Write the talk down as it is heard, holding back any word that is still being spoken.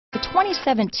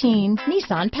2017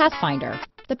 Nissan Pathfinder.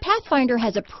 The Pathfinder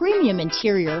has a premium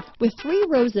interior with 3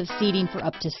 rows of seating for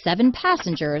up to 7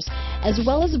 passengers, as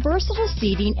well as versatile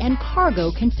seating and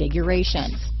cargo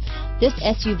configurations. This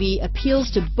SUV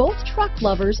appeals to both truck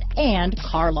lovers and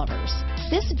car lovers.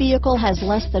 This vehicle has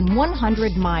less than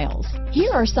 100 miles.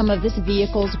 Here are some of this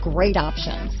vehicle's great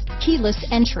options: keyless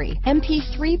entry,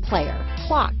 MP3 player,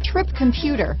 clock, trip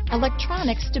computer,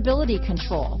 electronic stability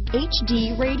control,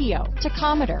 HD radio,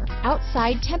 tachometer,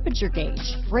 outside temperature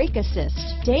gauge, brake assist,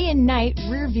 day and night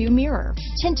rear view mirror,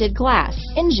 tinted glass,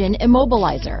 engine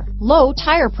immobilizer, low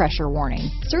tire pressure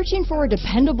warning. Searching for a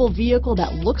dependable vehicle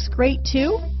that looks great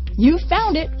too? You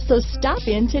found it, so stop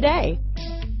in today.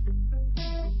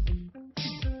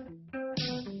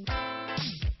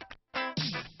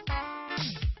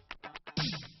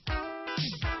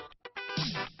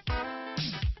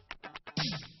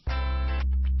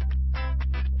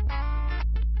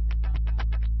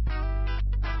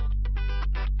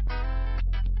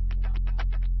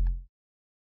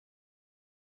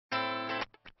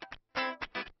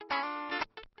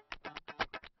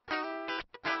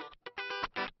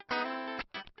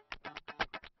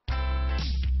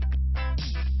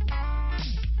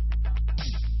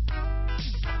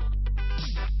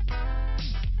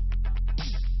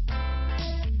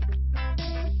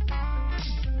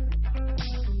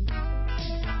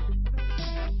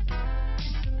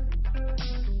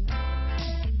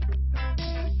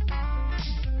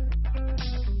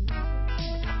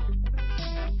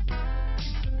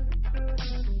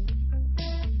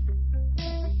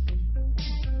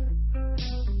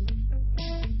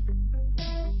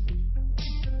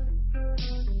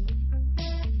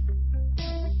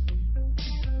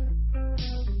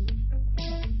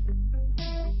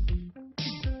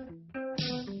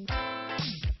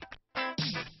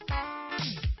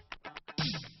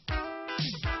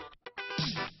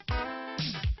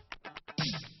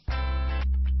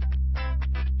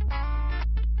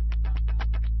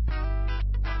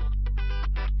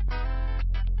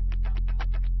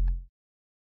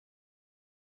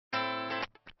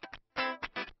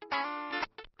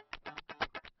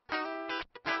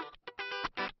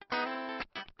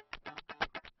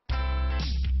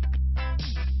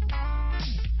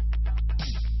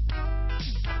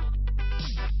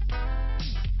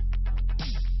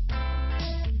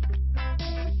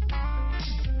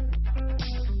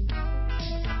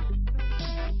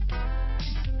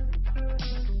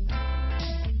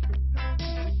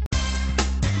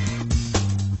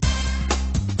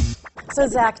 So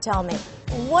Zach, tell me,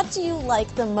 what do you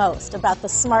like the most about the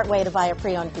smart way to buy a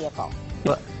pre-owned vehicle?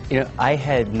 Well, I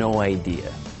had no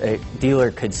idea a dealer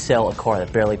could sell a car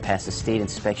that barely passed the state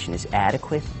inspection as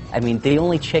adequate. I mean, they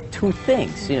only check 2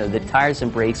 things. The tires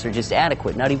and brakes are just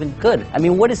adequate, not even good. I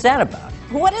mean, what is that about?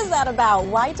 What is that about?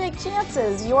 Why take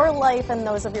chances? Your life and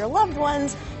those of your loved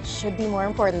ones should be more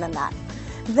important than that.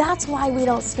 That's why we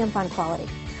don't skimp on quality.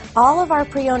 All of our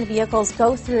pre-owned vehicles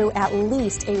go through at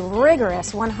least a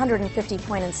rigorous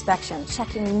 150-point inspection,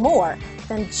 checking more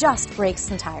than just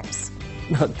brakes and tires.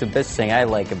 The best thing I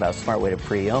like about Smart Way to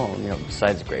Pre-Own,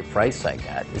 besides the great price I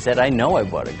got, is that I know I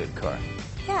bought a good car.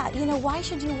 Yeah, why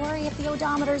should you worry if the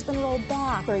odometer's been rolled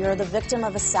back, or you're the victim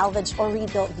of a salvaged or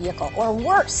rebuilt vehicle, or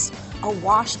worse, a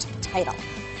washed title?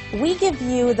 We give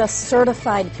you the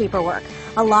certified paperwork,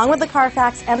 along with the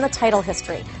Carfax and the title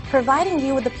history, providing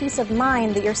you with the peace of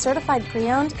mind that your certified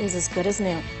pre-owned is as good as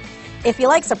new. If you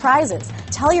like surprises,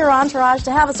 tell your entourage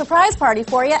to have a surprise party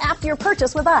for you after your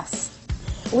purchase with us.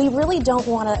 We really don't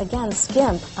want to, again,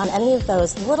 skimp on any of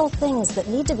those little things that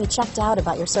need to be checked out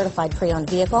about your certified pre-owned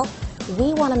vehicle.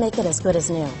 We want to make it as good as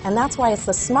new, and that's why it's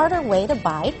the smarter way to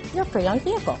buy your pre-owned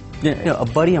vehicle. A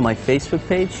buddy on my Facebook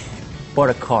page bought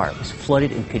a car. It was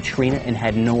flooded in Katrina and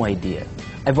had no idea.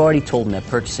 I've already told him that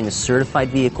purchasing a certified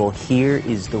vehicle here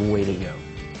is the way to go.